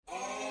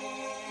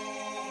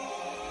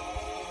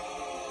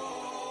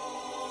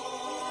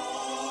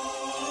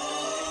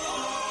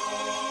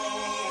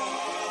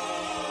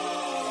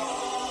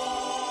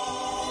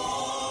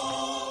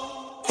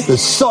The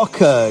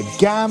Soccer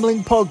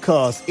Gambling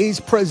Podcast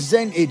is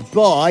presented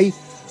by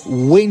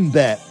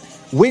WynnBET.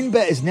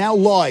 WynnBET is now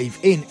live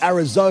in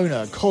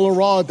Arizona,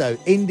 Colorado,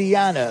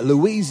 Indiana,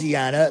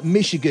 Louisiana,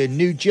 Michigan,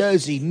 New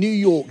Jersey, New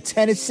York,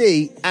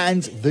 Tennessee,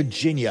 and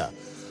Virginia.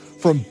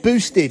 From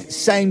boosted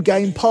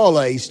same-game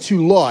parlays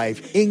to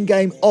live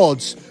in-game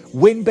odds,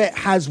 WynnBET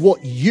has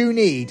what you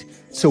need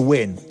to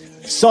win.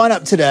 Sign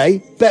up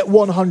today, bet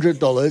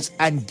 $100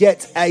 and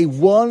get a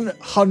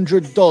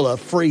 $100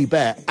 free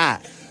bet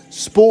at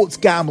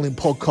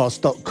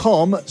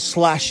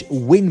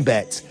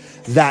sportsgamblingpodcast.com/WynnBET.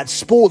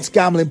 That's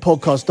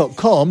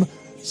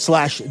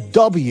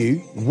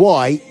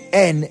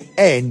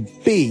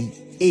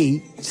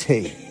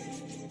sportsgamblingpodcast.com/WYNNBET.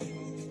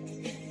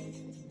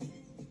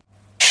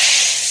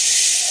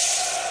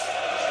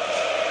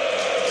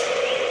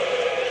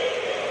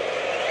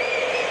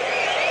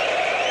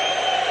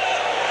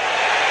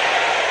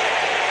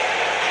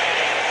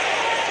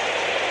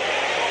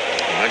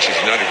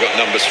 Manchester United got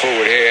numbers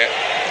forward here,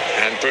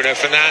 and Bruno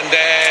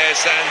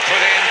Fernandes, and put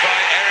in by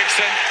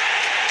Eriksen.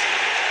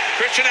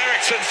 Christian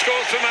Eriksen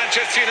scores for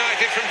Manchester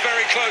United from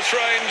very close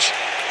range.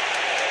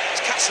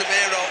 It's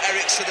Casemiro,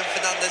 Eriksen and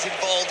Fernandes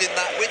involved in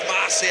that with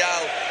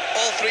Martial,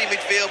 all three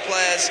midfield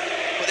players,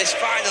 but this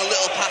final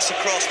little pass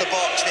across the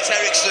box, and it's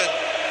Eriksen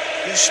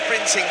who's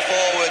sprinting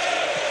forward.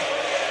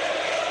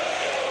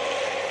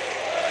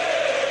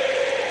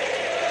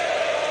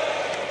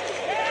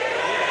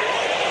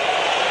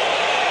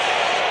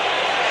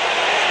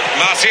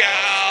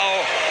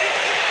 Martial,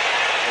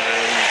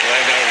 and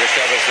Leno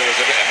recovers. There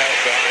was a bit of help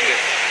behind it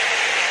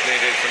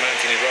needed from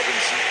Anthony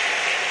Robinson.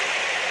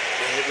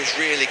 It was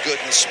really good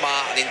and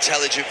smart and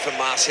intelligent from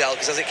Martial,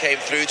 because as it came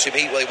through to him,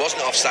 he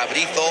wasn't offside, but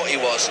he thought he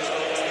was.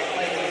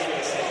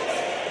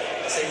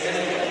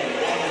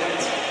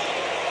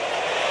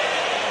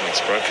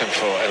 It's broken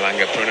for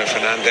Elanga. Bruno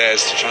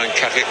Fernandes to try and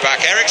cut it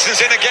back.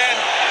 Eriksen's in again.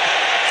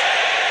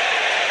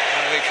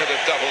 And he could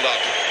have doubled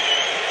up.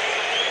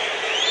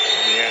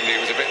 In the end, he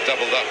was a bit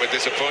doubled up with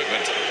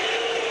disappointment.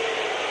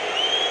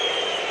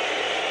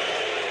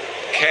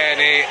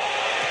 Kearney.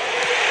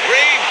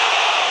 Ream.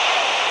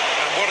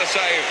 And what a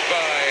save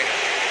by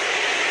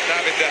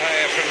David De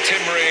Gea from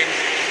Tim Ream,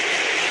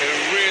 who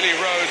really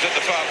rose at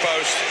the far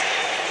post.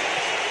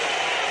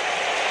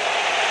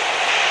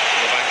 On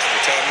the banks of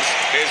the Thames,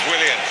 here's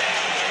Willian.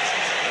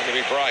 Going to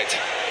be Bright.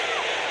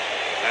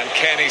 And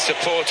Kenny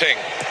supporting.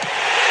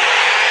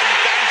 And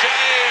Dan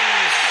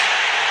James.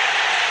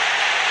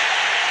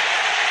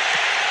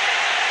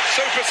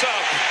 Super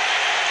sub.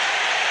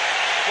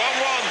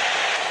 1-1.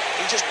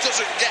 He just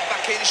doesn't get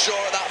back in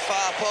short at that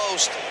far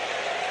post.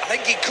 I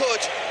think he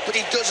could, but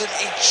he doesn't.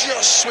 He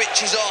just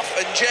switches off,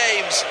 and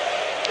James,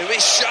 who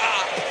is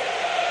sharp,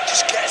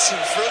 just gets in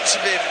front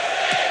of him.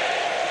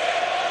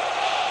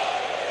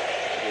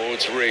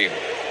 Towards Ream.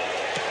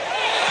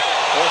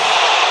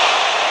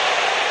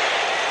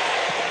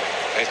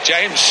 There's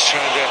James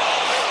trying to...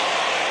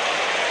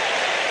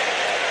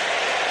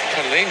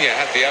 Palhinha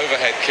had the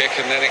overhead kick,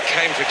 and then it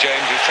came for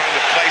James, who's trying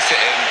to place it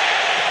in.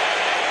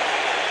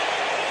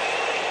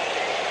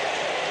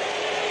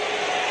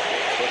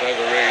 Put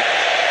over Reed.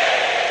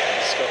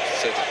 Scott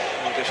said,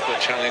 more difficult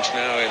challenge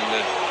now in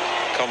the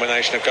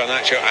combination of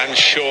Garnacho and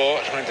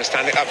Shaw, trying to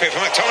stand it up here for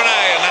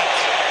McTominay, and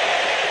that's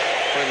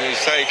when you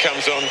say he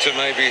comes on to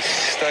maybe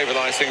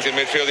stabilise things in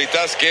midfield. He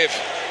does give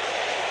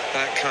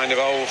that kind of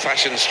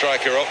old-fashioned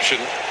striker option.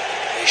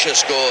 He should have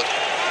scored.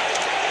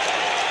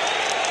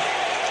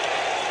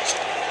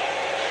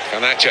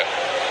 Garnacho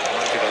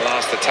might be the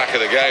last attack of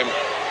the game.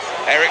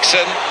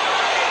 Eriksen.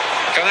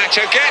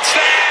 Garnacho gets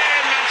there.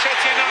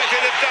 Manchester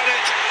United have done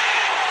it.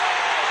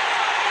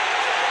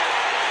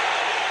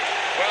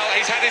 Well,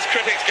 he's had his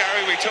critics,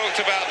 Gary. We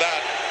talked about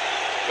that.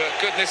 But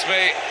goodness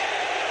me,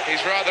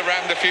 he's rather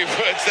rammed a few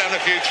words down a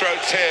few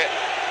throats here.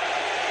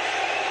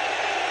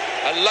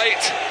 A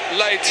late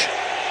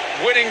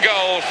winning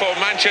goal for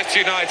Manchester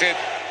United.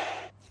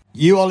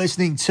 You are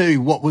listening to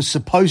what was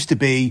supposed to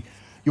be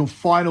your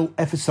final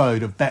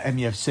episode of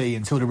BetMUFC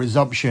until the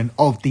resumption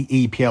of the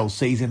EPL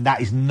season.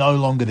 That is no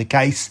longer the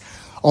case.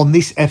 On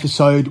this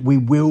episode, we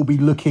will be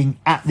looking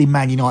at the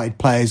Man United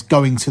players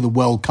going to the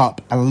World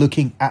Cup and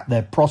looking at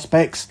their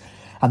prospects.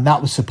 And that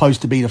was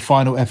supposed to be the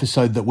final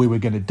episode that we were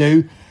going to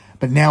do.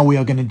 But now we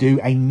are going to do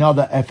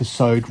another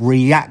episode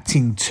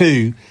reacting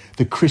to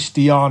the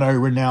Cristiano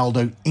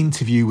Ronaldo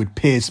interview with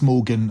Piers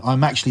Morgan.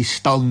 I'm actually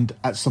stunned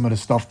at some of the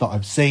stuff that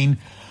I've seen.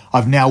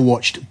 I've now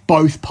watched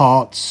both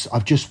parts.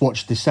 I've just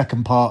watched the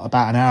second part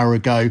about an hour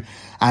ago,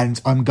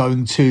 and I'm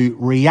going to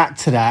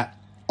react to that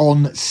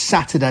on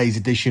Saturday's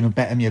edition of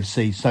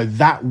BetMUFC. So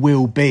that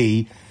will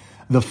be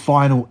the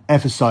final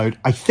episode,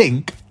 I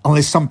think,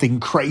 unless something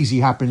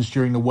crazy happens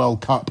during the World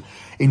Cup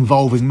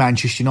involving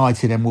Manchester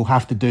United, and we'll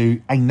have to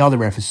do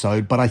another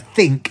episode. But I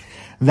think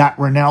that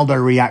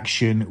Ronaldo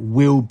reaction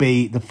will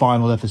be the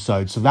final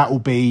episode. So that will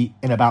be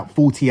in about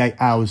 48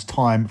 hours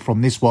time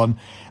from this one.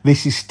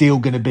 This is still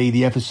going to be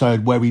the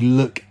episode where we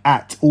look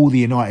at all the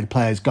United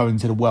players going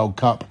to the World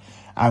Cup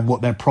and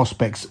what their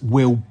prospects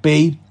will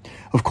be.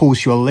 Of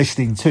course, you're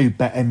listening to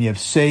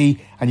BetMUFC,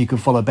 and you can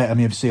follow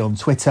BetMUFC on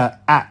Twitter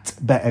at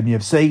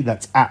BetMUFC.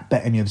 That's at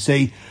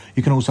BetMUFC.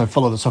 You can also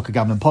follow the Soccer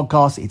Gambling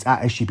Podcast. It's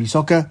at SGP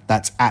Soccer.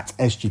 That's at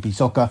SGP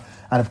Soccer.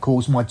 And of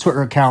course, my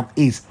Twitter account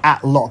is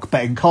at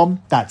LockBettingCom.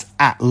 That's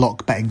at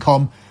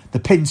LockBettingCom. The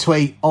pinned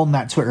tweet on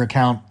that Twitter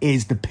account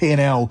is the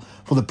P&L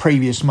for the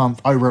previous month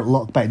over at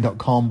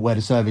lockbetting.com, where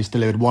the service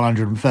delivered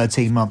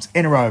 113 months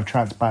in a row of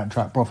transparent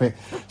track profit.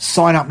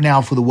 Sign up now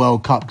for the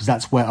World Cup, because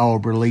that's where I'll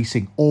be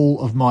releasing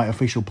all of my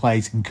official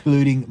plays,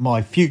 including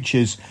my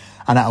futures,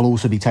 and that'll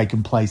also be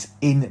taking place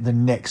in the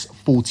next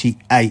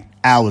 48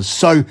 hours.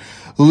 So,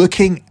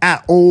 looking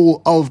at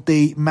all of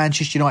the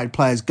Manchester United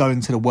players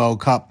going to the World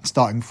Cup,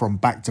 starting from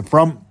back to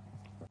front,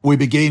 we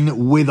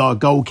begin with our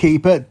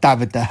goalkeeper,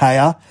 David De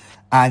Gea.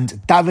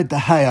 And David De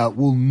Gea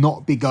will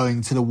not be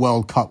going to the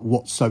World Cup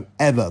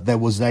whatsoever. There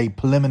was a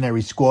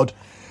preliminary squad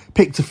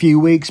picked a few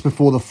weeks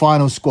before the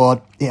final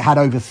squad. It had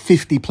over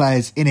 50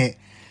 players in it,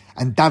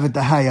 and David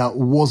De Gea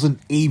wasn't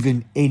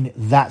even in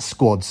that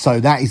squad. So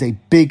that is a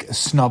big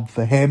snub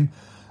for him.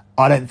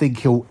 I don't think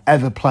he'll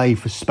ever play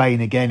for Spain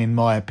again, in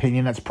my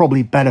opinion. That's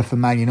probably better for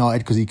Man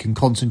United, because he can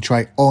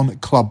concentrate on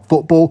club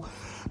football.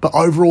 But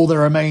overall, there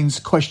remains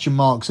question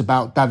marks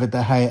about David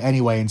De Gea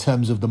anyway, in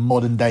terms of the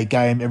modern day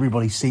game.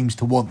 Everybody seems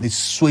to want this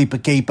sweeper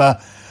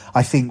keeper.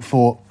 I think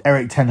for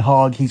Erik ten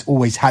Hag, he's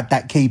always had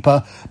that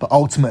keeper. But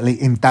ultimately,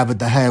 in David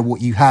De Gea,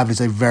 what you have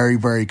is a very,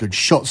 very good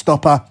shot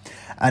stopper.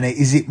 And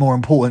is it more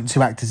important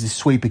to act as a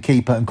sweeper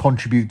keeper and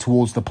contribute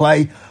towards the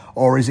play?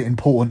 Or is it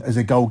important as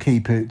a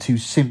goalkeeper to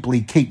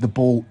simply keep the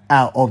ball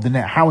out of the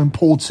net? How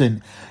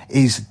important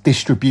is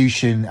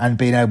distribution and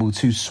being able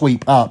to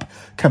sweep up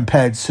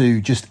compared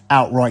to just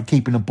outright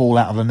keeping the ball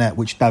out of the net,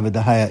 which David De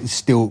Gea is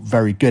still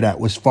very good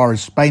at? As far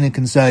as Spain are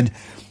concerned,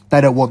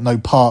 they don't want no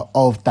part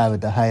of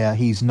David De Gea.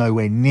 He's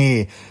nowhere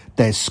near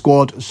their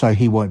squad, so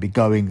he won't be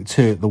going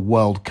to the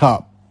World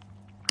Cup.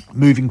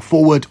 Moving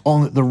forward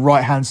on the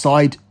right-hand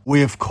side,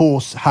 we of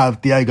course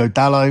have Diogo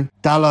Dalot.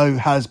 Dalot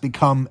has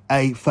become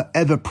a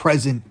forever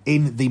present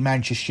in the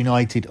Manchester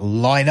United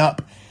lineup.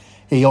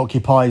 He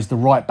occupies the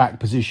right-back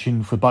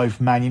position for both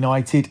Man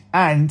United,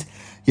 and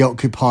he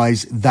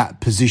occupies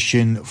that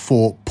position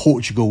for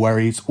Portugal, where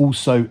he's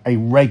also a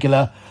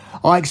regular.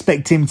 I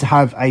expect him to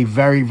have a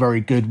very,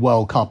 very good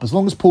World Cup. As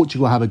long as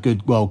Portugal have a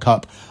good World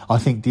Cup, I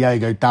think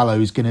Diogo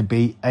Dalot is going to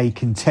be a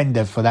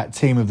contender for that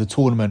team of the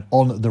tournament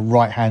on the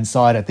right-hand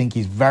side. I think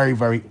he's very,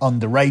 very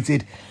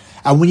underrated.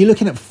 And when you're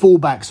looking at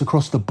fullbacks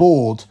across the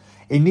board,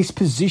 in this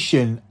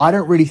position, I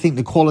don't really think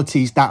the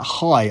quality is that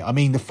high. I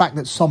mean, the fact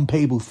that some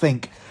people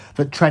think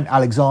that Trent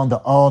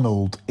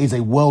Alexander-Arnold is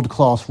a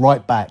world-class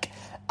right-back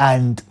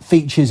and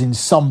features in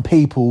some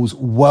people's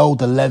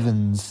world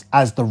 11s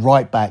as the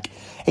right-back,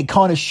 it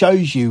kind of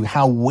shows you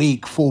how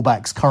weak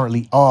fullbacks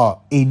currently are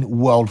in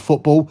world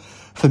football.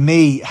 For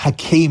me,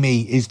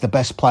 Hakimi is the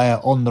best player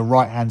on the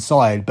right-hand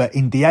side. But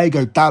in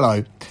Diogo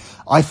Dalot,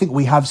 I think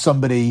we have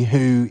somebody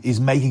who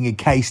is making a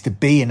case to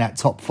be in that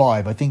top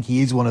five. I think he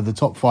is one of the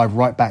top five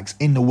right-backs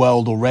in the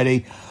world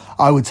already.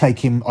 I would take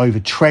him over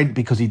Trent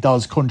because he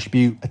does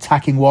contribute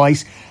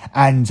attacking-wise.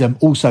 And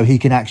also he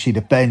can actually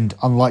defend,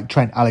 unlike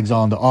Trent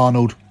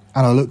Alexander-Arnold.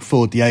 And I look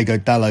for Diogo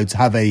Dalot to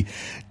have a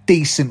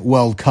decent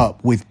World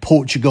Cup with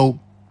Portugal.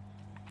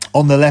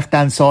 On the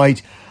left-hand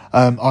side,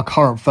 our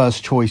current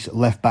first choice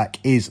left-back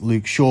is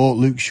Luke Shaw.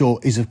 Luke Shaw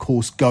is, of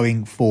course,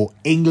 going for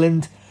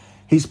England.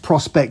 His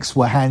prospects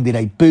were handed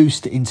a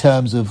boost in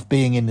terms of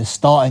being in the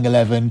starting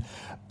 11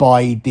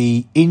 by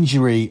the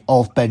injury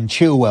of Ben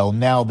Chilwell.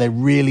 Now, there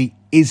really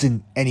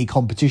isn't any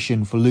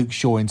competition for Luke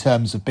Shaw in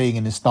terms of being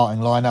in the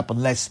starting lineup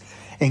unless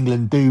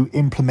England do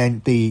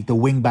implement the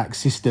wing-back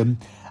system.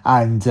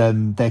 And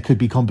there could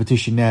be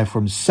competition there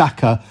from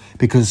Saka,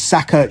 because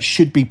Saka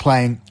should be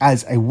playing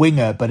as a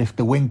winger. But if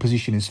the wing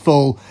position is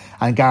full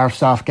and Gareth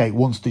Southgate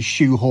wants to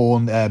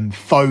shoehorn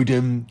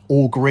Foden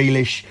or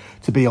Grealish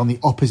to be on the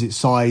opposite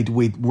side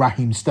with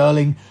Raheem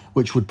Sterling,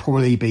 which would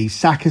probably be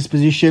Saka's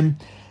position,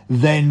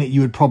 then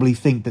you would probably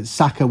think that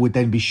Saka would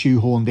then be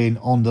shoehorned in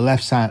on the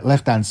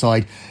left-hand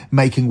side,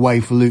 making way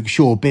for Luke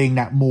Shaw, being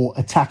that more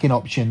attacking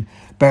option,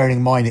 bearing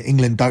in mind that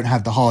England don't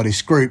have the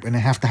hardest group and they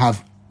have to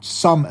have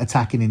some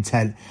attacking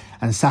intent,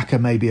 and Saka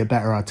may be a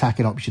better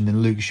attacking option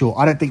than Luke Shaw.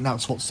 I don't think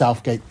that's what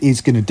Southgate is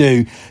going to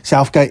do.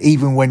 Southgate,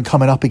 even when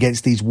coming up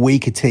against these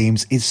weaker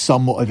teams, is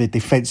somewhat of a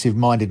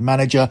defensive-minded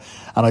manager,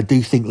 and I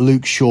do think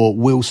Luke Shaw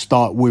will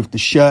start with the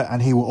shirt,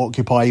 and he will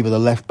occupy either the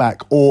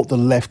left-back or the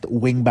left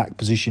wing-back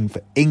position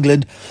for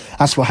England.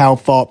 As for how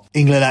far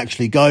England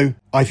actually go,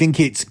 I think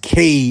it's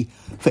key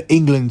for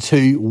England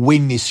to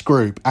win this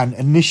group. And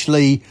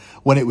initially,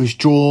 when it was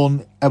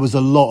drawn, there was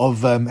a lot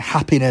of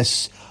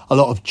happiness, a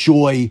lot of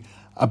joy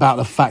about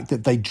the fact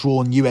that they'd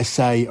drawn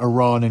USA,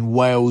 Iran and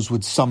Wales,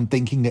 with some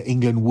thinking that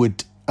England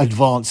would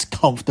advance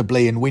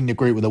comfortably and win the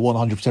group with a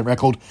 100%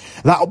 record.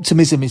 That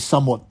optimism is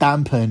somewhat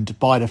dampened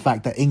by the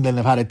fact that England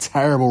have had a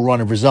terrible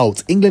run of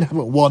results. England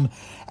haven't won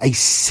a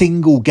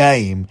single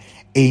game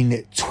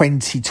in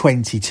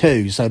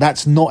 2022, so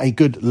that's not a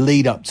good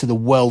lead up to the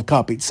World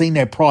Cup. It's seen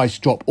their price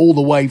drop all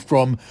the way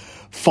from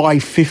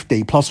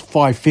plus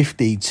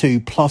 550 to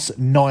plus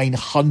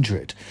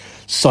 900.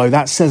 So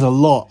that says a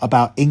lot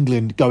about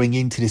England going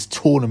into this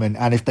tournament.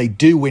 And if they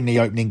do win the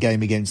opening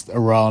game against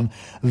Iran,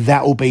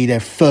 that will be their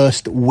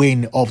first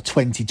win of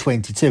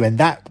 2022. And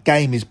that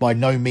game is by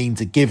no means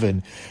a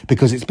given,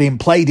 because it's being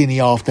played in the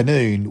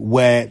afternoon,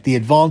 where the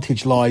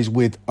advantage lies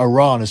with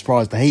Iran as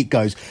far as the heat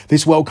goes.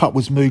 This World Cup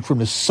was moved from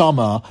the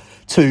summer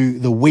to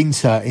the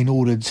winter in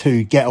order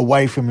to get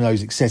away from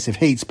those excessive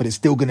heats, but it's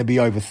still going to be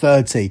over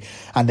 30,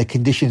 and the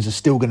conditions are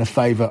still going to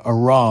favour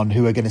Iran,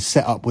 who are going to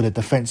set up with a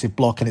defensive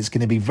block, and it's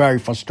going to be very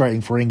frustrating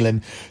for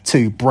England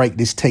to break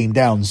this team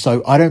down.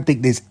 So I don't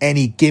think there's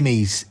any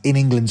gimmies in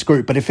England's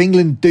group, but if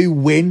England do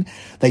win,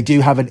 they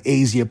do have an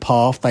easier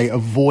path. They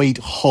avoid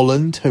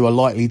Holland, who are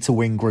likely to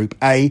win Group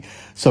A.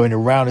 So in a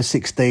round of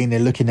 16, they're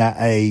looking at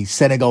a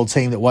Senegal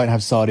team that won't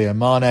have Sadio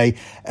Mane,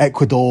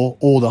 Ecuador,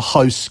 or the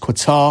hosts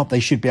Qatar. They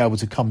should be able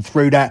to come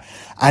through that.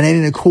 And then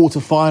in the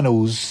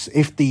quarterfinals,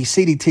 if the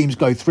seeded teams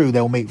go through,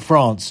 they'll meet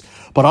France.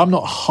 But I'm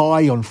not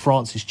high on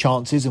France's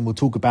chances, and we'll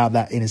talk about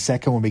that in a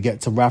second when we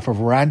get to Rafa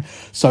Varane.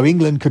 So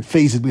England could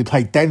feasibly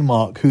play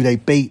Denmark, who they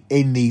beat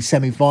in the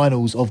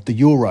semi-finals of the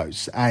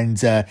Euros. And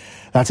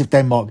that's if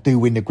Denmark do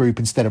win the group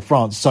instead of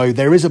France. So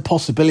there is a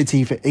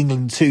possibility for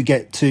England to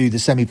get to the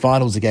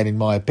semi-finals again, in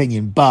my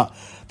opinion. But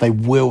they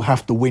will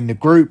have to win the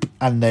group,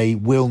 and they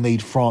will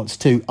need France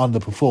to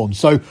underperform.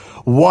 So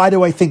why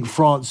do I think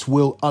France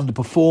will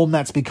underperform?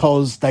 That's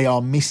because they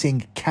are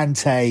missing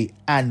Kante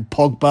and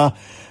Pogba.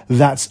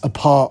 That's a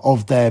part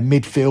of their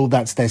midfield.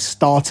 That's their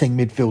starting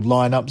midfield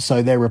lineup.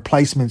 So their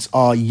replacements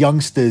are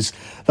youngsters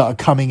that are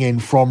coming in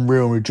from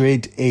Real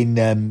Madrid in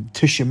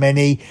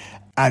Tchouaméni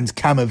and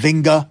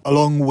Camavinga,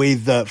 along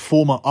with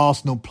former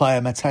Arsenal player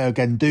Matteo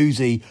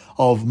Guendouzi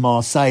of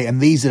Marseille.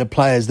 And these are the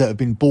players that have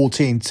been brought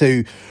in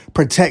to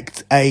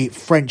protect a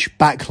French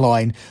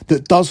backline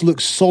that does look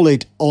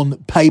solid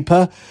on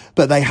paper,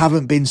 but they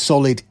haven't been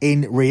solid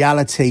in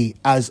reality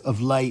as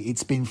of late.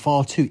 It's been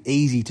far too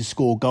easy to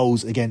score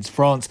goals against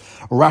France.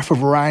 Rafa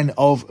Varane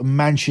of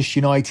Manchester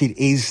United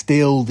is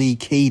still the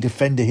key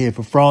defender here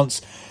for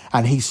France,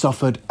 and he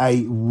suffered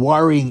a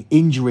worrying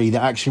injury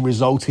that actually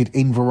resulted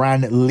in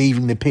Varane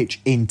leaving the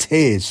pitch in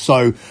tears.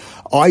 So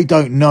I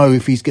don't know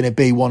if he's going to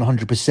be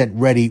 100%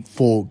 ready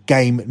for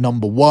game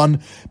number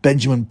one.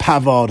 Benjamin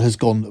Pavard has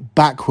gone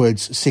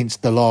backwards since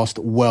the last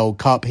World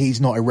Cup.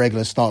 He's not a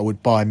regular starter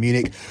with Bayern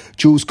Munich.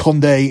 Jules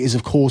Koundé is,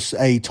 of course,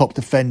 a top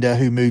defender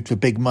who moved for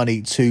big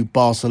money to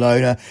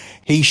Barcelona.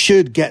 He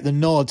should get the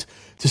nod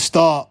to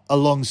start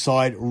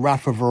alongside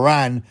Rafa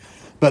Varane.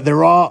 But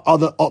there are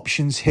other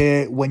options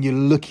here when you're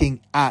looking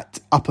at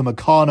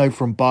Upamecano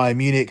from Bayern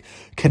Munich,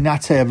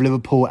 Konate of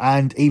Liverpool,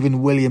 and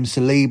even William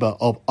Saliba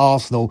of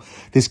Arsenal.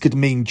 This could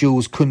mean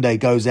Jules Koundé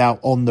goes out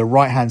on the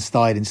right-hand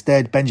side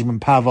instead. Benjamin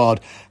Pavard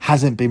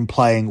hasn't been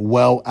playing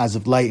well as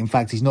of late. In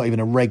fact, he's not even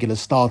a regular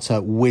starter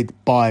with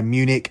Bayern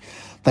Munich.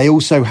 They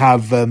also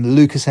have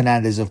Lucas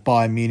Hernandez of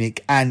Bayern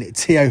Munich and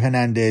Theo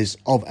Hernandez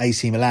of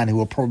AC Milan, who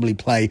will probably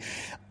play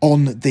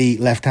on the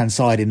left-hand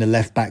side in the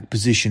left-back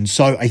position.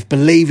 So I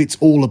believe it's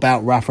all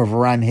about Rafa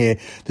Varane here,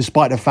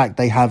 despite the fact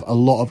they have a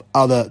lot of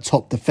other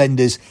top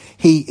defenders.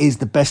 He is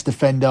the best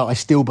defender. I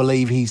still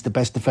believe he's the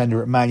best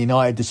defender at Man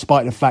United,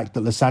 despite the fact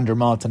that Lisandro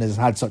Martinez has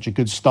had such a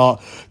good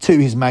start to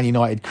his Man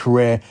United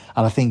career.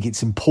 And I think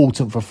it's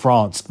important for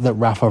France that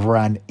Rafa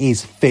Varane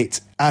is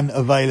fit and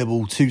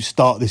available to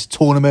start this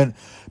tournament,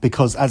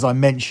 because as I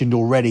mentioned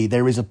already,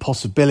 there is a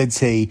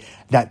possibility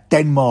that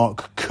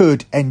Denmark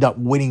could end up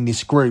winning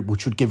this group,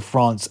 which would give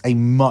France a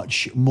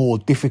much more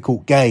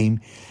difficult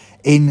game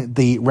in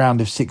the round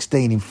of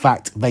 16. In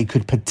fact, they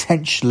could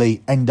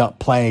potentially end up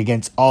playing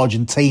against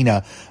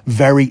Argentina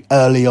very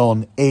early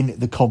on in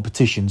the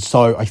competition.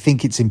 So I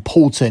think it's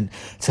important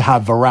to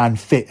have Varane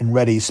fit and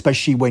ready,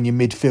 especially when your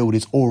midfield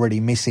is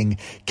already missing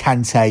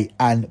Kante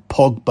and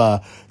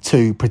Pogba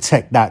to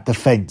protect that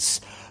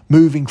defence.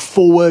 Moving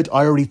forward,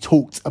 I already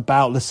talked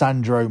about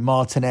Lisandro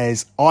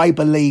Martinez. I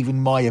believe, in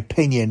my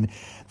opinion,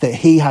 that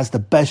he has the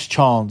best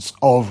chance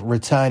of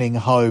returning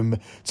home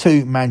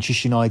to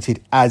Manchester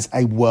United as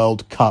a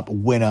World Cup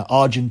winner.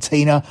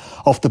 Argentina,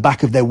 off the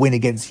back of their win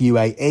against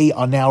UAE,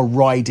 are now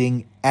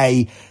riding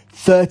a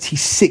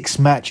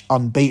 36-match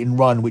unbeaten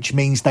run, which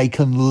means they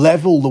can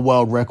level the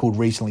world record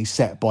recently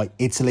set by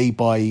Italy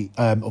by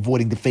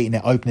avoiding defeat in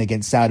their opener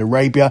against Saudi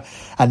Arabia,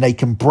 and they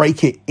can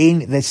break it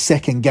in their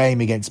second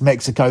game against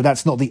Mexico.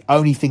 That's not the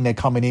only thing they're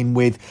coming in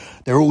with.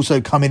 They're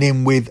also coming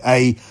in with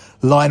a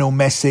Lionel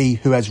Messi,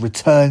 who has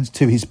returned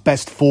to his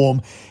best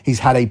form. He's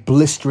had a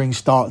blistering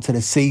start to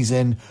the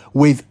season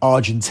with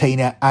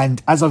Argentina.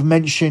 And as I've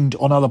mentioned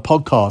on other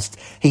podcasts,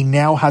 he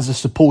now has a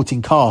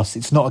supporting cast.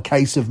 It's not a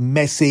case of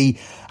Messi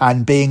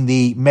and being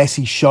the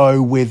Messi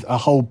show with a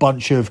whole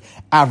bunch of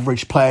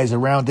average players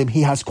around him.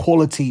 He has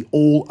quality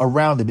all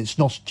around him. It's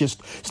not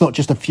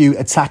just a few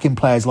attacking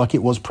players like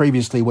it was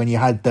previously when you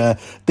had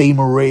Di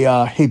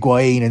Maria,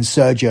 Higuain and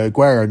Sergio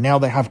Aguero. Now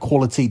they have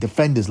quality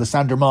defenders.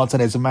 Lisandro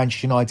Martinez of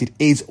Manchester United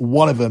is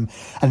one of them.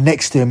 And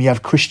next to him, you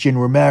have Christian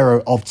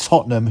Romero of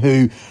Tottenham,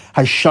 who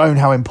has shown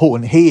how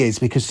important he is,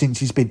 because since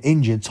he's been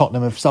injured,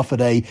 Tottenham have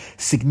suffered a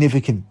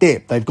significant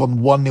dip. They've gone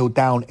 1-0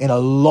 down in a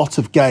lot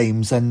of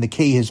games, and the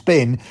key has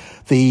been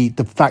the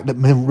fact that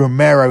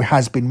Romero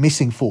has been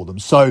missing for them.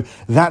 So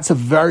that's a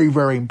very,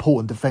 very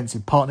important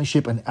defensive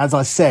partnership. And as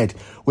I said,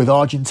 with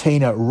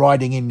Argentina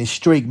riding in this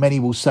streak, many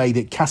will say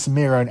that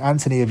Casemiro and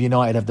Antony of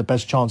United have the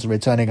best chance of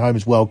returning home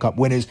as World Cup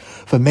winners.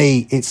 For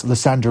me, it's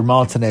Lisandro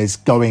Martinez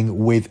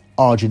going with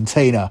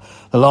Argentina.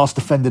 The last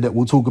defender that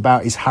we'll talk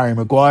about is Harry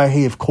Maguire.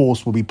 He, of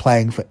course, will be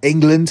playing for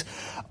England.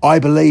 I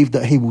believe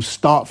that he will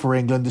start for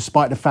England,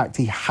 despite the fact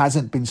he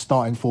hasn't been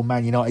starting for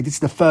Man United. This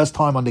is the first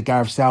time under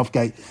Gareth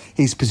Southgate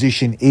his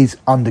position is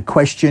under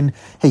question.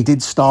 He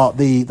did start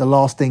the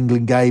last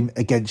England game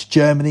against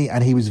Germany,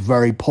 and he was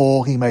very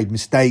poor. He made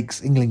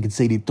mistakes. England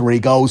conceded 3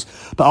 goals.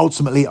 But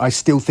ultimately, I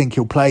still think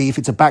he'll play. If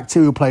it's a back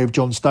 2, he'll play with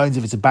John Stones.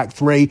 If it's a back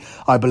 3,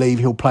 I believe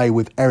he'll play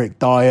with Eric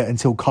Dyer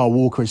until Kyle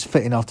Walker is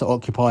fit enough to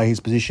occupy his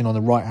position on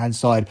the right-hand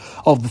side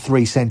of the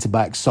 3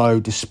 centre-backs. So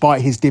despite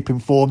his dip in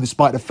form,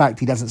 despite the fact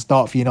he doesn't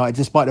start for United,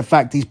 despite the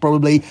fact he's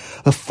probably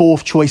the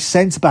 4th choice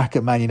centre-back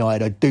at Man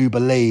United, I do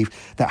believe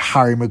that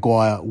Harry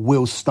Maguire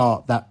will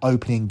start that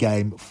opening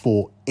game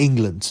for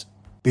England.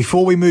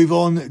 Before we move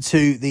on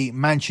to the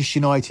Manchester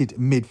United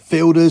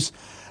midfielders,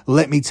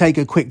 let me take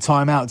a quick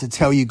time out to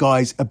tell you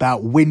guys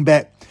about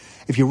WynnBET.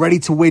 If you're ready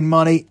to win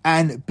money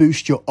and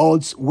boost your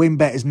odds,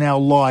 WynnBET is now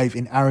live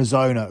in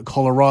Arizona,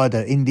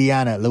 Colorado,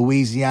 Indiana,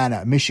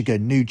 Louisiana,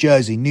 Michigan, New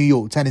Jersey, New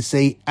York,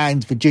 Tennessee,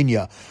 and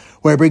Virginia.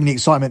 We're bringing the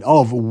excitement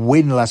of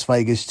Wynn Las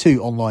Vegas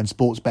to online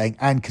sports betting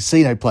and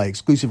casino play.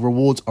 Exclusive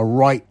rewards are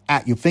right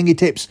at your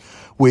fingertips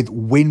with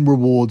Wynn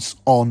Rewards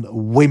on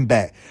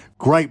WynnBET.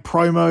 Great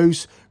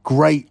promos,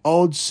 great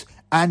odds,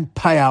 and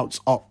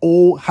payouts are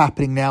all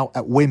happening now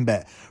at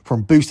WynnBET.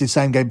 From boosted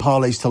same-game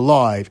parlays to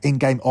live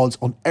in-game odds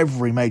on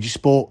every major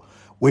sport,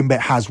 WynnBET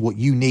has what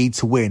you need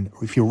to win.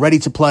 If you're ready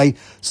to play,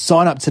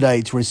 sign up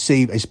today to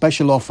receive a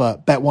special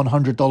offer. Bet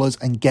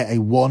 $100 and get a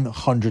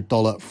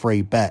 $100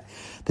 free bet.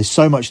 There's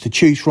so much to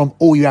choose from.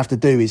 All you have to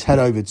do is head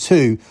over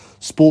to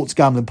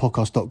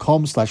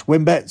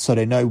sportsgamblingpodcast.com/WynnBET so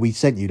they know we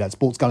sent you. That's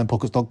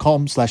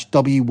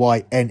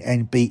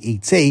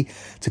sportsgamblingpodcast.com/WYNNBET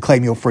to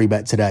claim your free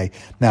bet today.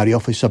 Now, the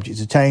offer is subject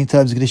to change.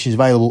 Terms and conditions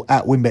available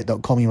at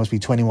WynnBET.com. You must be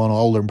 21 or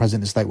older and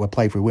present in a state where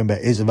play through WynnBET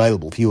is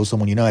available. If you or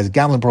someone you know has a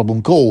gambling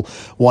problem, call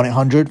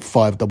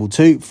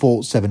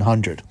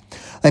 1-800-522-4700.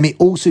 Let me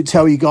also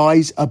tell you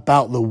guys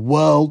about the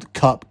World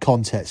Cup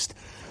contest.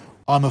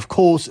 I'm, of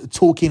course,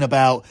 talking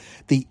about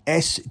the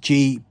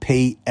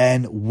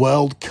SGPN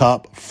World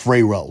Cup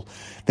free roll.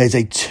 There's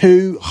a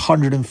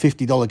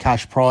 $250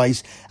 cash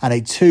prize and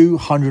a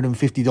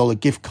 $250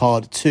 gift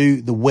card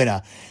to the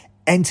winner.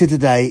 Enter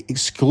today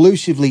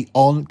exclusively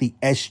on the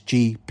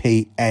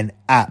SGPN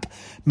app.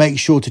 Make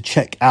sure to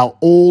check out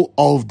all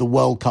of the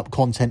World Cup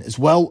content as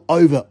well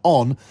over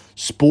on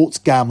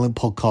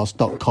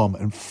sportsgamblingpodcast.com.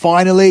 And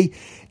finally,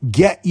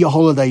 get your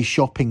holiday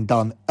shopping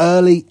done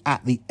early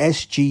at the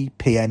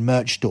SGPN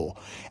merch store.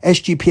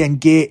 SGPN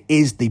gear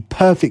is the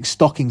perfect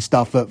stocking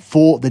stuffer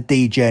for the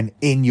DGen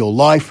in your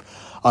life.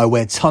 I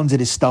wear tons of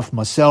this stuff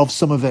myself.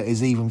 Some of it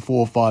is even 4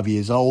 or 5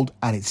 years old,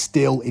 and it's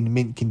still in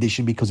mint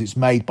condition because it's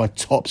made by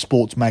top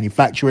sports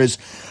manufacturers.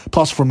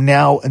 Plus, from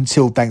now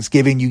until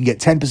Thanksgiving, you can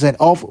get 10%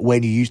 off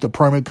when you use the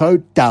promo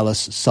code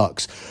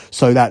DallasSucks.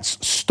 So that's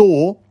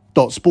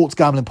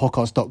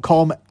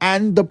store.sportsgamblingpodcast.com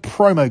and the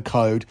promo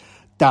code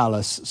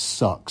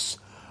DallasSucks.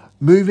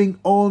 Moving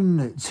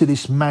on to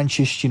this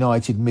Manchester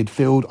United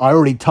midfield, I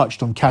already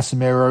touched on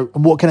Casemiro.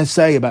 And what can I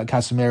say about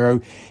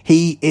Casemiro?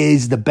 He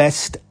is the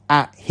best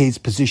at his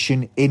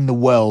position in the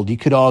world. You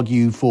could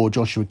argue for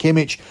Joshua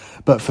Kimmich,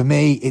 but for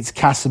me, it's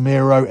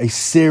Casemiro, a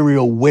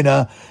serial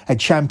winner, a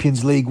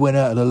Champions League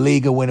winner, a La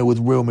Liga winner with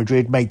Real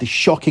Madrid, made the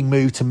shocking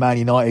move to Man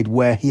United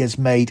where he has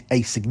made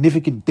a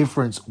significant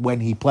difference when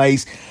he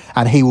plays,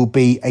 and he will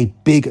be a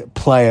big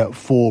player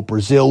for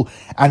Brazil.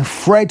 And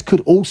Fred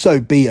could also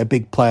be a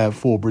big player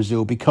for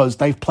Brazil because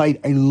they've played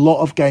a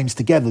lot of games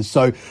together.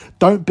 So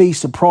don't be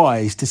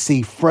surprised to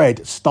see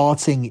Fred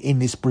starting in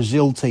this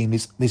Brazil team,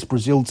 this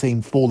Brazil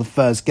team for the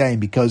first game,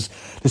 because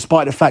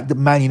despite the fact that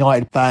Man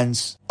United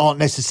fans aren't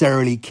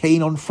necessarily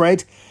keen on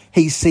Fred,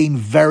 he's seen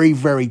very,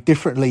 very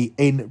differently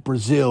in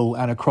Brazil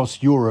and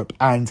across Europe.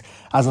 And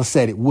as I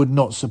said, it would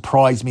not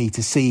surprise me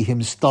to see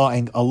him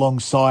starting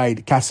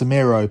alongside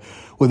Casemiro,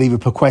 with either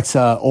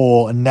Paqueta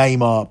or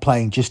Neymar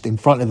playing just in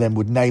front of them,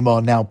 with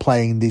Neymar now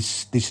playing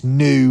this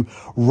new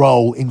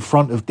role in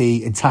front of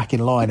the attacking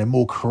line, a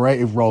more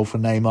creative role for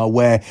Neymar,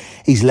 where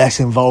he's less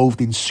involved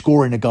in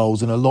scoring the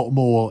goals and a lot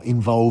more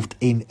involved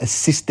in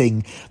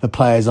assisting the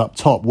players up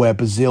top, where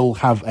Brazil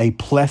have a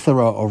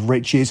plethora of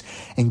riches,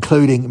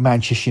 including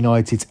Manchester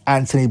United's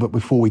Antony. But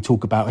before we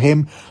talk about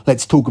him,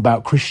 let's talk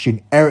about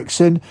Christian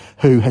Eriksen,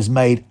 who has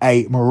made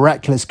a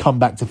miraculous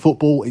comeback to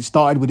football. It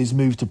started with his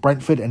move to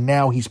Brentford, and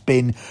now he's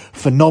been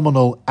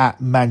phenomenal at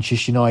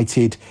Manchester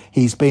United.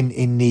 He's been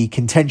in the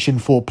contention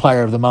for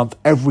Player of the Month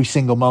every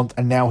single month,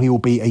 and now he will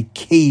be a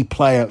key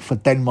player for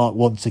Denmark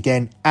once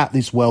again at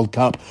this World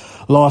Cup.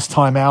 Last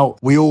time out,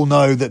 we all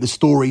know that the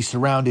story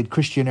surrounded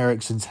Christian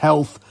Eriksen's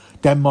health.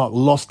 Denmark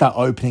lost that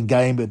opening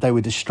game, but they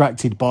were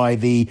distracted by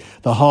the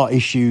heart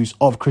issues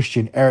of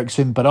Christian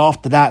Eriksen. But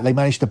after that, they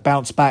managed to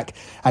bounce back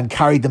and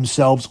carried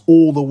themselves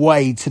all the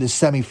way to the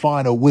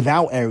semi-final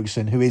without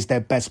Eriksen, who is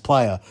their best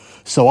player.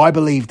 So I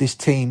believe this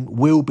team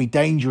will be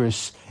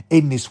dangerous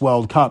in this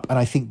World Cup, and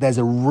I think there's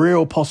a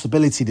real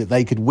possibility that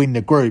they could win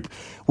the group,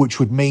 which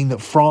would mean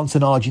that France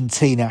and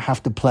Argentina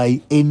have to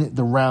play in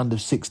the round of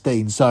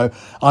 16. So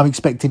I'm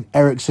expecting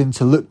Eriksen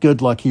to look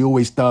good like he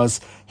always does.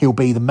 He'll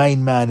be the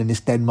main man in this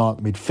Denmark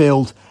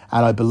midfield,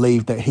 and I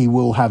believe that he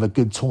will have a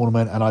good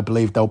tournament, and I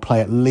believe they'll play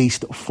at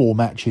least 4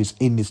 matches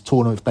in this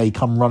tournament. If they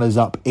come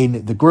runners-up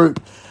in the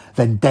group,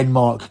 then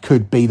Denmark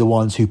could be the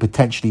ones who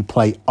potentially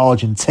play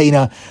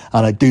Argentina.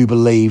 And I do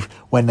believe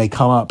when they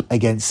come up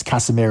against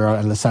Casemiro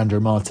and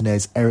Lisandro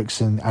Martinez,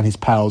 Eriksen and his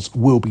pals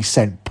will be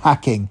sent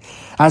packing.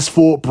 As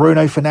for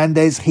Bruno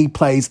Fernandes, he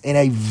plays in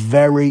a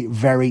very,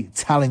 very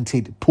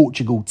talented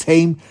Portugal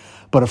team.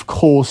 But of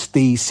course,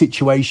 the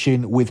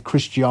situation with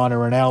Cristiano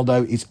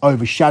Ronaldo is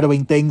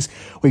overshadowing things.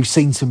 We've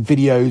seen some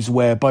videos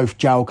where both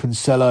João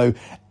Cancelo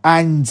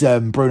and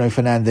Bruno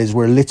Fernandes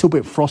were a little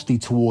bit frosty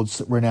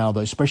towards Ronaldo,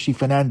 especially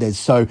Fernandes.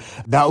 So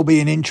that will be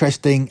an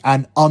interesting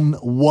and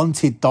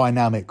unwanted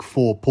dynamic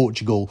for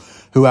Portugal,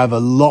 who have a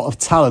lot of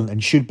talent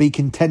and should be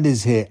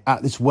contenders here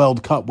at this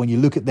World Cup. When you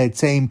look at their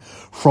team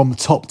from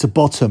top to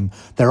bottom,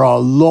 there are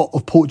a lot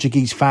of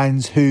Portuguese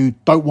fans who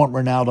don't want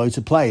Ronaldo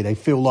to play. They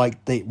feel like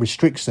it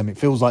restricts them. It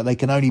feels like they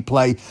can only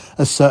play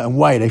a certain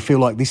way. They feel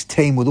like this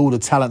team, with all the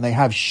talent they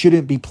have,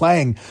 shouldn't be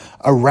playing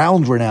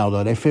around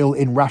Ronaldo. They feel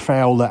in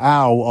Rafael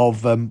Leao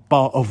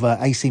of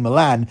AC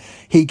Milan,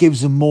 he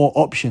gives them more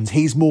options.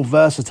 He's more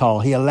versatile.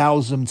 He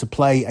allows them to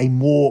play a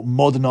more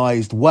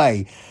modernised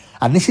way.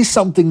 And this is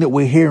something that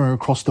we're hearing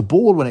across the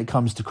board when it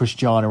comes to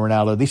Cristiano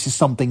Ronaldo. This is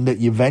something that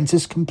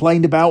Juventus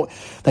complained about.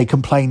 They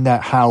complained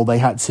that how they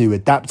had to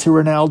adapt to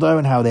Ronaldo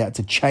and how they had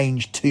to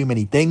change too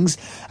many things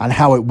and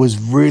how it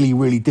was really,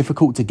 really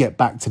difficult to get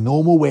back to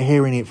normal. We're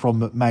hearing it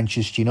from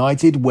Manchester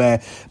United,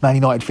 where Man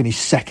United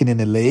finished second in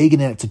the league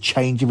and they had to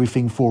change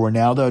everything for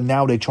Ronaldo. And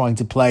now they're trying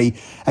to play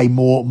a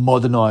more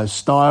modernised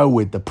style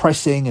with the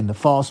pressing and the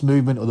fast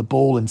movement of the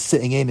ball and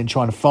sitting in and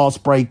trying to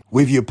fast break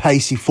with your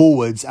pacey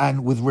forwards.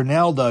 And with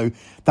Ronaldo,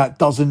 that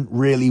doesn't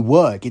really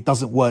work. It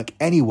doesn't work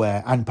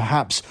anywhere. And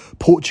perhaps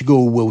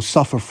Portugal will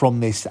suffer from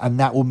this, and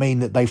that will mean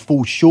that they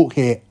fall short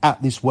here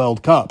at this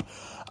World Cup.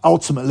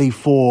 Ultimately,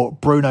 for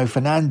Bruno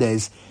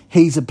Fernandes,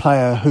 he's a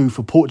player who,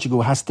 for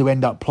Portugal, has to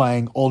end up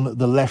playing on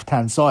the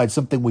left-hand side,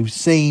 something we've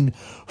seen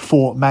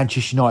for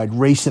Manchester United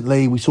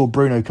recently. We saw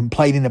Bruno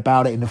complaining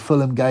about it in the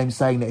Fulham game,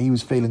 saying that he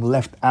was feeling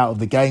left out of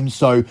the game.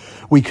 So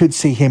we could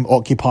see him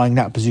occupying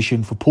that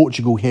position for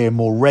Portugal here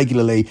more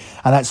regularly.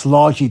 And that's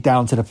largely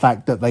down to the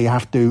fact that they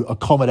have to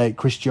accommodate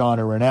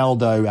Cristiano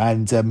Ronaldo.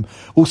 And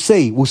we'll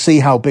see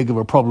how big of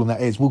a problem that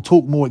is. We'll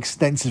talk more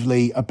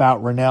extensively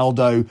about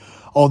Ronaldo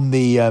on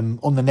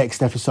the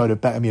next episode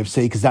of BetMUFC,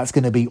 because that's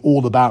going to be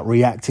all about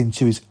reacting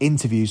to his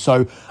interview.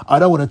 So I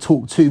don't want to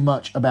talk too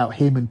much about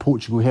him in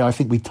Portugal here. I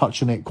think we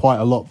touched on it quite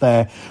a lot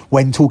there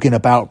when talking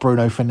about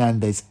Bruno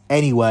Fernandes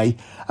anyway.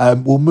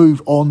 We'll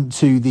move on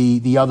to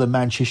the other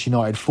Manchester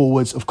United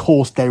forwards. Of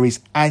course, there is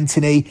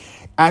Antony.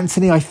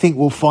 Antony, I think,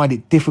 will find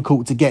it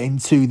difficult to get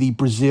into the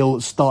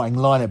Brazil starting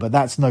lineup, but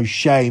that's no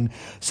shame.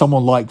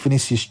 Someone like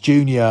Vinicius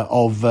Junior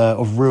of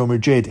Real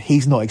Madrid,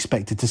 he's not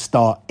expected to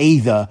start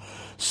either.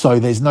 So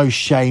there's no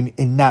shame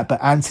in that.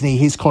 But Antony,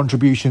 his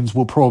contributions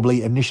will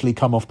probably initially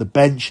come off the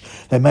bench.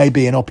 There may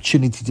be an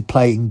opportunity to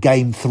play in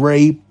game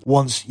 3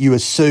 once you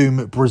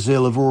assume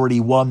Brazil have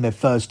already won their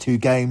first 2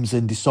 games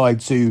and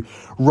decide to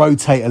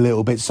rotate a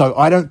little bit. So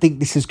I don't think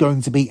this is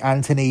going to be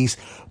Antony's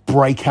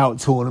breakout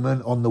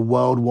tournament on the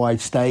worldwide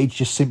stage,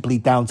 just simply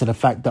down to the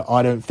fact that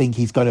I don't think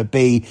he's going to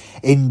be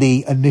in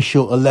the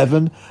initial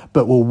 11,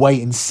 but we'll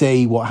wait and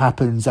see what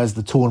happens as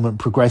the tournament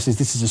progresses.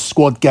 This is a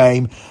squad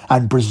game,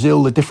 and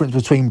Brazil, the difference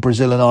between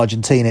Brazil and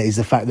Argentina is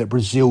the fact that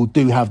Brazil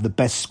do have the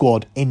best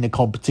squad in the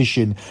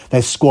competition.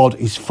 Their squad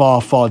is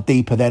far, far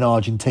deeper than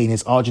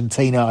Argentina's.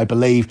 Argentina Argentina, I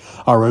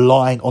believe, are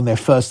relying on their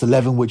first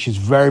 11, which is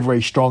very,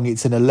 very strong.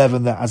 It's an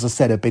 11 that, as I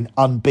said, have been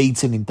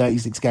unbeaten in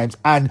 36 games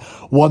and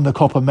won the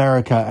Copa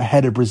America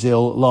ahead of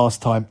Brazil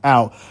last time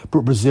out.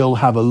 But Brazil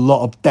have a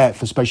lot of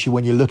depth, especially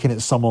when you're looking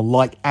at someone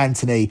like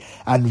Antony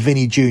and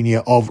Vini Jr.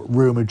 of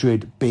Real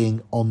Madrid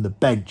being on the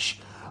bench.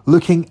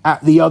 Looking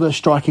at the other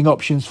striking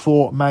options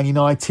for Man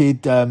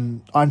United,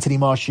 Anthony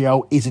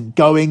Martial isn't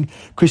going.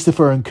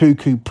 Christopher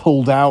Nkunku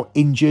pulled out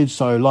injured,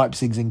 so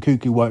Leipzig's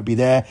Nkunku won't be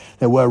there.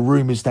 There were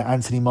rumours that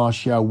Anthony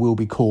Martial will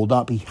be called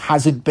up. He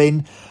hasn't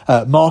been.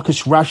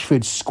 Marcus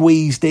Rashford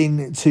squeezed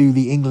in to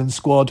the England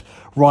squad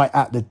right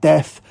at the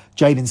death.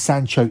 Jadon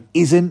Sancho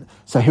isn't,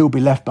 so he'll be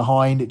left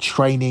behind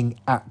training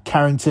at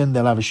Carrington.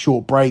 They'll have a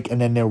short break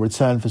and then they'll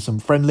return for some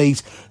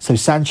friendlies. So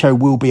Sancho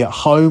will be at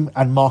home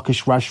and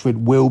Marcus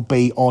Rashford will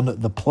be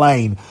on the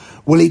plane.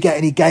 Will he get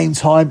any game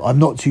time? I'm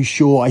not too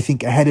sure. I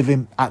think ahead of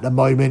him at the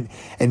moment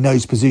in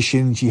those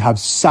positions, you have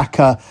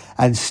Saka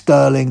and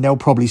Sterling. They'll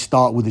probably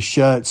start with the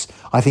shirts.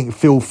 I think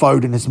Phil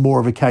Foden is more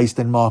of a case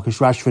than Marcus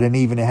Rashford, and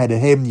even ahead of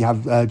him, you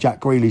have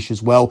Jack Grealish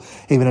as well.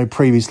 Even though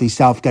previously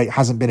Southgate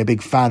hasn't been a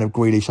big fan of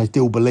Grealish, I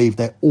still believe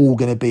they're all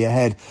going to be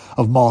ahead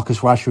of Marcus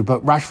Rashford.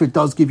 But Rashford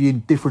does give you a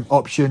different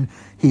option.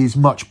 He is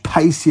much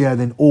pacier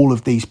than all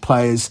of these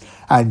players,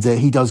 and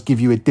he does give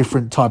you a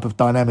different type of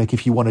dynamic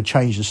if you want to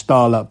change the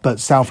style up. But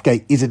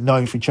Southgate isn't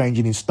known for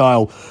changing his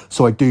style,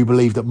 so I do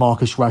believe that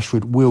Marcus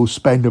Rashford will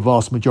spend a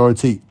vast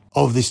majority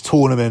of this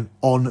tournament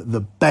on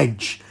the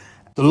bench.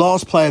 The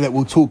last player that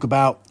we'll talk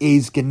about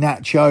is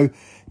Garnacho,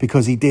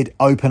 because he did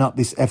open up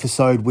this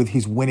episode with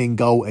his winning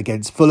goal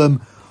against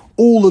Fulham.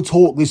 All the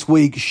talk this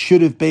week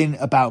should have been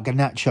about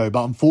Garnacho,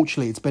 but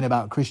unfortunately it's been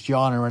about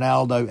Cristiano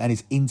Ronaldo and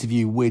his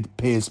interview with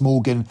Piers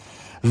Morgan.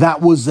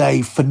 That was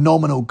a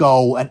phenomenal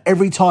goal, and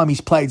every time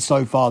he's played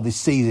so far this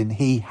season,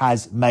 he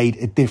has made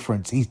a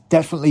difference. He's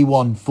definitely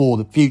one for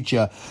the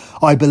future.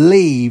 I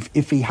believe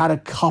if he had a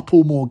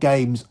couple more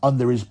games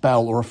under his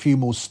belt or a few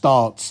more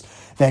starts,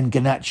 then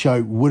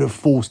Garnacho would have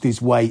forced his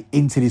way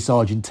into this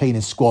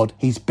Argentina squad.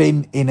 He's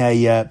been in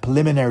a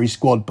preliminary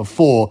squad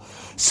before,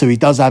 so he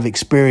does have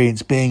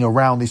experience being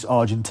around this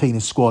Argentina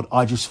squad.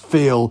 I just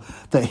feel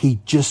that he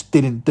just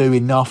didn't do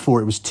enough,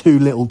 or it was too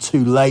little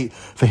too late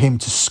for him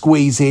to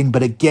squeeze in.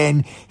 But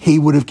again, he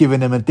would have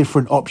given them a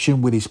different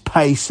option with his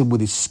pace and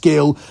with his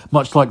skill.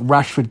 Much like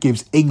Rashford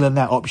gives England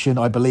that option,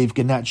 I believe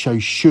Garnacho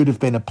should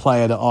have been a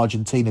player that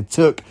Argentina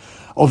took.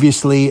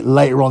 Obviously,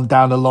 later on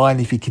down the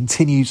line, if he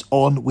continues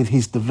on with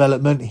his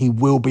development, he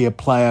will be a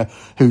player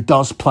who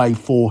does play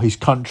for his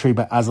country.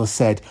 But as I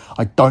said,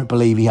 I don't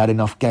believe he had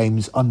enough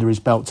games under his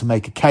belt to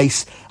make a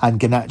case. And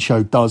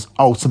Garnacho does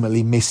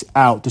ultimately miss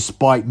out,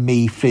 despite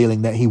me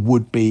feeling that he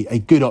would be a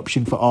good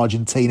option for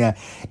Argentina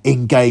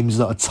in games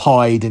that are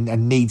tied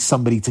and need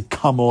somebody to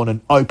come on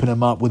and open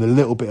them up with a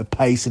little bit of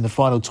pace in the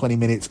final 20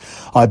 minutes.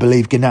 I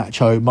believe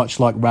Garnacho,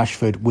 much like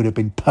Rashford, would have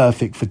been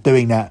perfect for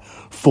doing that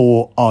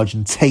for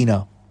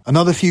Argentina.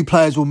 Another few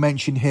players we'll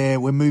mention here.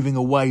 We're moving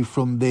away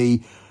from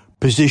the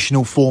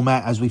positional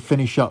format as we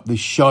finish up this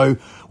show.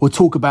 We'll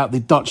talk about the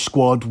Dutch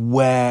squad,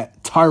 where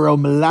Tyrell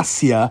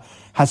Malacia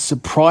has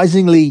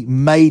surprisingly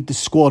made the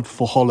squad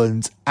for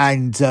Holland,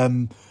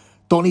 and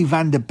Donny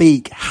van de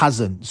Beek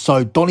hasn't.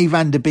 So Donny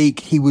van de Beek,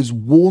 he was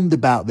warned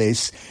about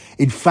this.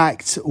 In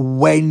fact,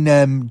 when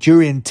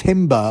Jurrien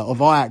Timber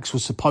of Ajax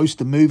was supposed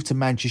to move to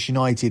Manchester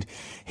United,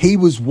 he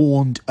was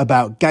warned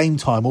about game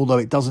time, although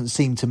it doesn't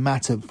seem to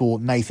matter for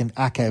Nathan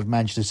Ake of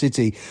Manchester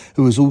City,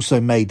 who has also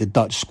made the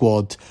Dutch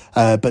squad.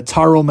 But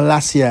Tyrell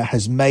Malacia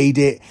has made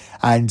it,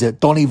 and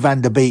Donny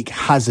van de Beek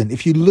hasn't.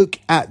 If you look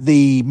at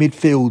the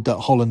midfield that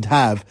Holland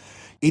have,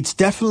 it's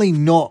definitely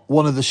not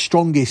one of the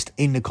strongest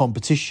in the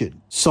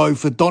competition. So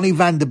for Donny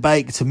van de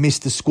Beek to miss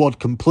the squad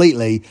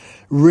completely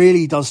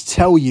really does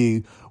tell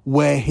you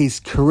where his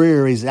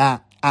career is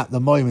at the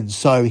moment.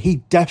 So he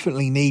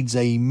definitely needs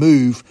a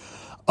move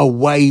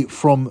away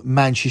from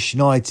Manchester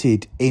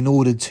United in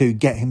order to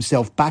get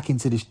himself back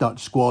into this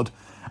Dutch squad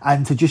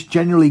and to just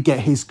generally get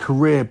his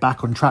career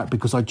back on track,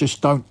 because I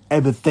just don't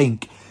ever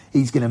think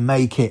he's going to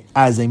make it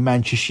as a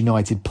Manchester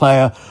United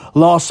player.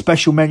 Last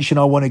special mention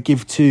I want to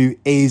give to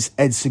is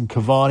Edson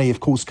Cavani. Of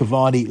course,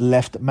 Cavani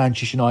left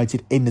Manchester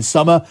United in the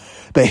summer,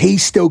 but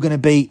he's still going to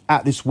be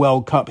at this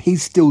World Cup.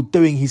 He's still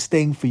doing his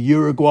thing for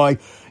Uruguay.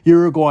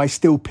 Uruguay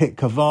still pick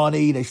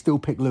Cavani, they still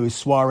pick Luis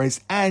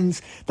Suarez, and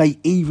they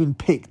even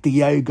pick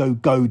Diego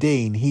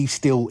Godin. He's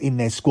still in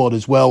their squad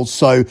as well.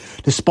 So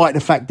despite the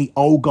fact the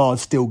old guard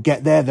still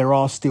get there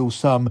are still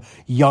some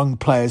young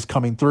players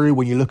coming through.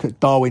 When you look at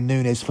Darwin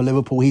Núñez for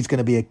Liverpool, he's going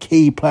to be a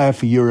key player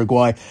for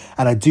Uruguay,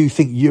 and I do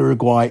think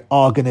Uruguay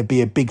are going to be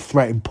a big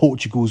threat in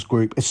Portugal's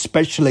group,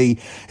 especially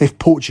if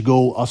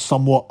Portugal are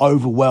somewhat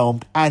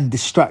overwhelmed and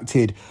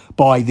distracted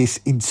by this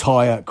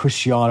entire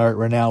Cristiano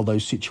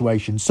Ronaldo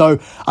situation. So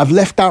I've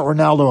left out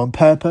Ronaldo on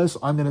purpose.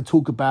 I'm going to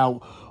talk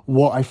about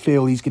what I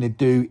feel he's going to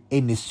do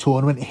in this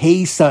tournament.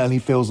 He certainly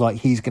feels like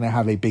he's going to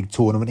have a big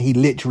tournament. He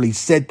literally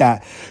said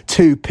that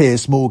to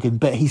Piers Morgan,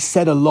 but he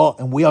said a lot,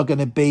 and we are going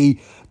to be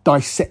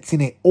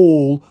dissecting it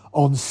all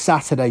on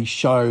Saturday's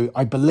show.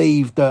 I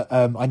believe that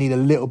I need a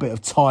little bit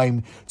of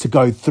time to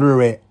go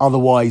through it.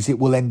 Otherwise, it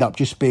will end up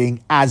just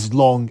being as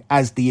long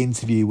as the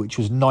interview, which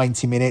was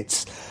 90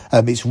 minutes.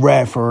 It's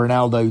rare for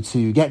Ronaldo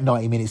to get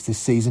 90 minutes this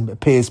season, but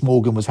Piers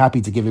Morgan was happy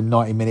to give him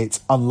 90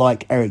 minutes,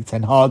 unlike Erik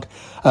ten Hag.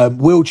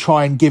 We'll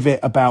try and give it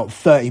about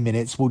 30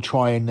 minutes. We'll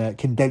try and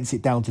condense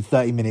it down to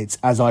 30 minutes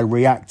as I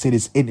react to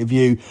this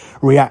interview,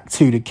 react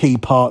to the key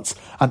parts,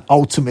 and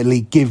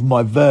ultimately give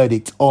my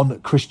verdict on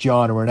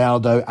Cristiano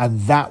Ronaldo.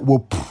 And that will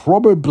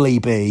probably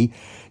be,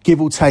 give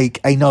or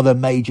take, another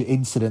major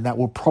incident. That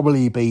will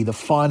probably be the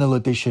final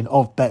edition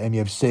of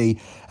BetMUFC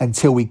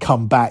until we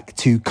come back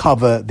to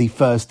cover the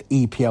first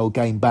EPL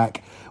game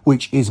back,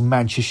 which is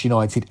Manchester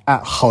United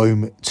at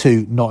home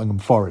to Nottingham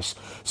Forest.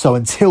 So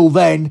until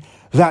then,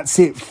 that's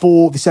it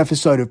for this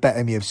episode of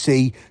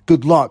BetMUFC.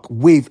 Good luck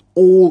with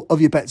all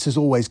of your bets as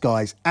always,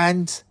 guys,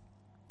 and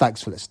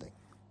thanks for listening.